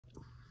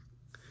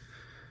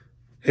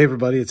Hey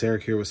everybody, it's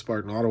Eric here with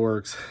Spartan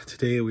AutoWorks.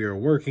 Today we are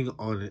working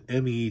on an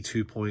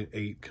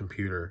ME2.8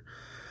 computer.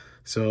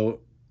 So,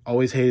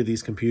 always hated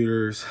these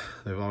computers.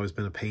 They've always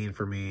been a pain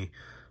for me.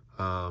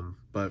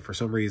 But for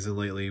some reason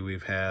lately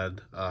we've had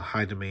a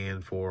high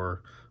demand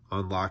for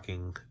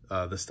unlocking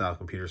this style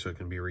computer so it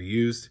can be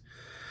reused.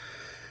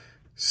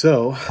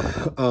 So,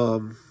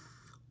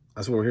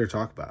 that's what we're here to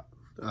talk about.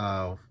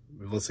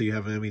 Let's say you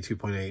have an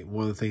ME2.8.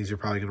 One of the things you're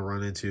probably going to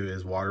run into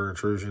is water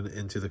intrusion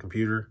into the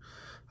computer.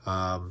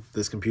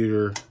 This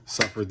computer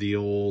suffered the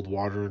old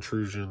water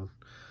intrusion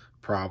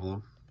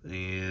problem,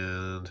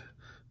 and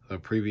a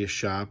previous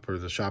shop, or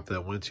the shop that I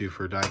went to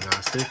for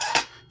diagnostics,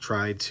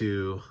 tried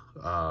to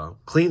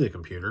clean the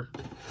computer,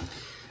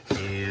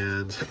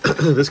 and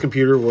this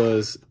computer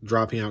was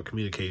dropping out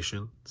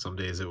communication. Some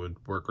days it would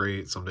work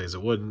great, some days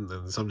it wouldn't,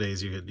 and some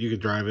days you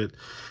could drive it,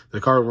 the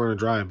car would run and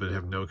drive, but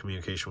have no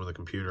communication with the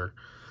computer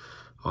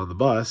on the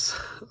bus,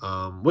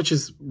 which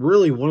is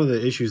really one of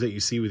the issues that you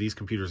see with these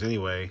computers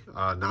anyway.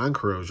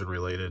 Non-corrosion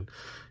related,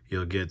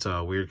 you'll get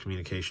weird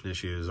communication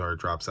issues, or it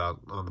drops out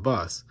on the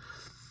bus.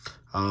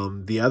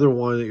 The other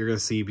one that you're going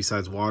to see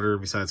besides water,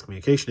 besides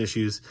communication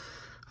issues,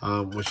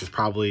 which is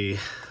probably,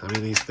 I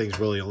mean, these things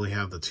really only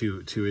have the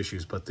two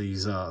issues, but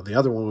these the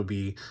other one would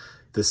be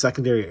the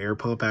secondary air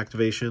pump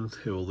activation.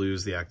 It will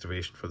lose the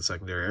activation for the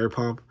secondary air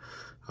pump,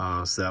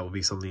 so that will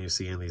be something you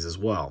see in these as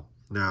well.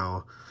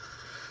 Now,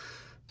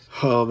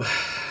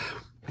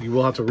 you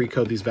will have to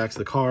recode these back to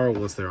the car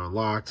once they're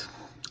unlocked.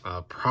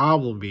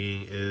 Problem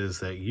being is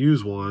that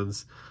used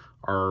ones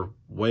are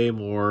way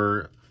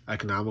more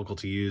economical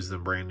to use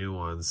than brand new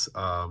ones.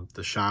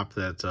 The shop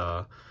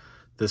that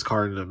this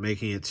car ended up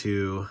making it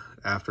to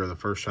after the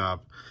first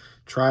shop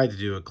tried to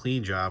do a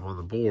clean job on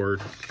the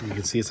board. You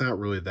can see it's not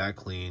really that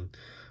clean,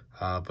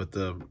 but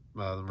the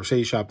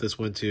Mercedes shop this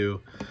went to,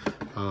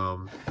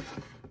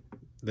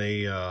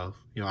 they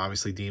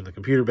obviously deemed the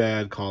computer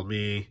bad, called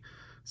me,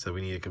 said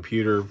we need a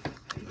computer,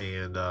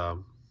 and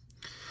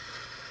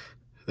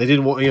they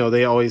didn't want,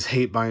 they always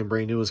hate buying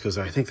brand new ones because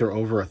I think they're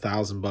over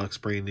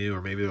 $1,000 brand new,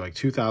 or maybe they're like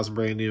 2,000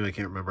 brand new. I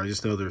can't remember. I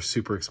just know they're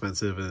super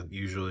expensive, and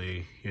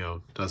usually,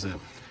 doesn't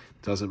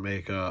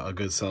make a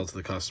good sell to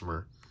the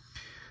customer.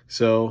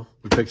 So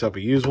we picked up a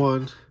used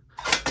one,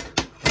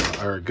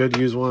 or a good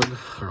used one,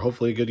 or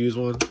hopefully a good used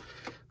one.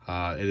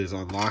 It is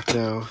unlocked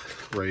now,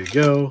 ready to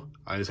go.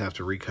 I just have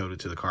to recode it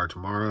to the car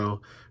tomorrow,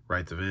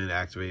 write the VIN,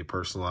 activate,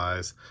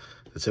 personalize,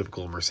 the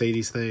typical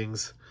Mercedes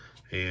things,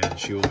 and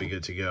she will be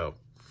good to go.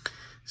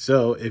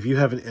 So if you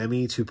have an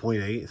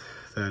ME2.8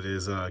 that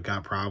is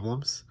got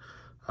problems,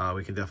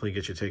 we can definitely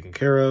get you taken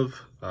care of.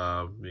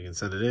 You can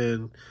send it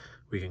in,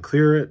 we can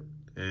clear it,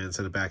 and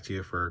send it back to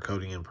you for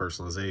coding and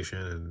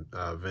personalization and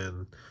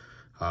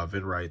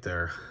VIN right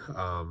there.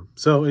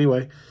 So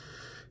anyway,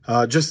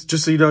 just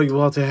so you know, you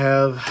will have to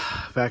have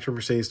factory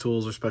Mercedes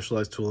tools or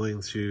specialized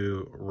tooling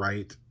to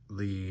write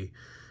the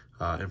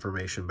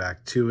information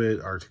back to it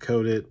or to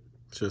code it.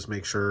 Just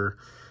make sure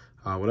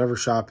whatever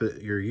shop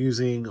that you're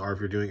using, or if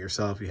you're doing it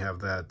yourself, you have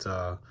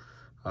that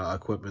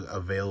equipment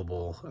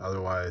available.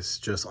 Otherwise,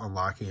 just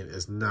unlocking it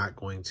is not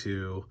going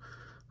to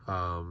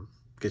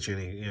get you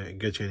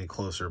any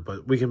closer.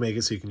 But we can make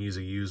it so you can use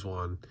a used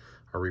one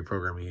or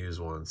reprogram a used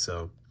one.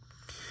 So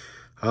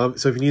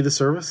if you need the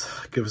service,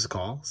 give us a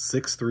call,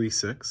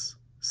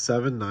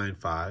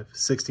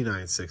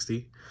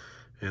 636-795-6960.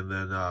 And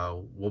then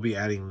we'll be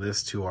adding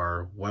this to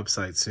our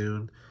website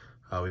soon.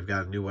 We've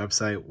got a new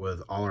website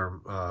with all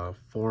our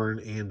foreign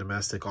and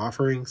domestic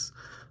offerings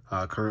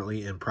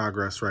currently in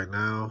progress right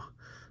now.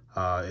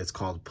 It's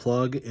called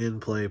Plug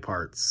and Play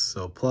Parts.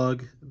 So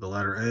plug, the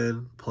letter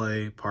N,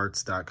 play,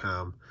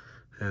 parts.com.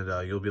 And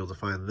you'll be able to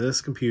find this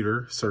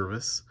computer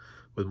service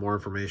with more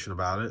information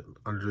about it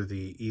under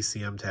the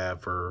ECM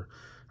tab for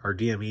our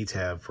DME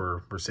tab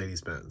for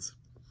Mercedes-Benz.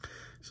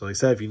 So like I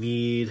said, if you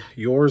need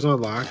yours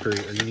unlocked, or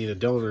you need a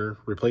donor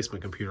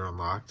replacement computer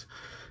unlocked,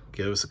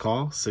 give us a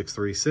call,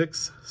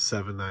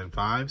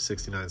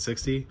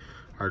 636-795-6960,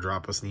 or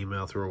drop us an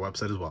email through our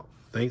website as well.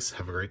 Thanks.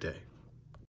 Have a great day.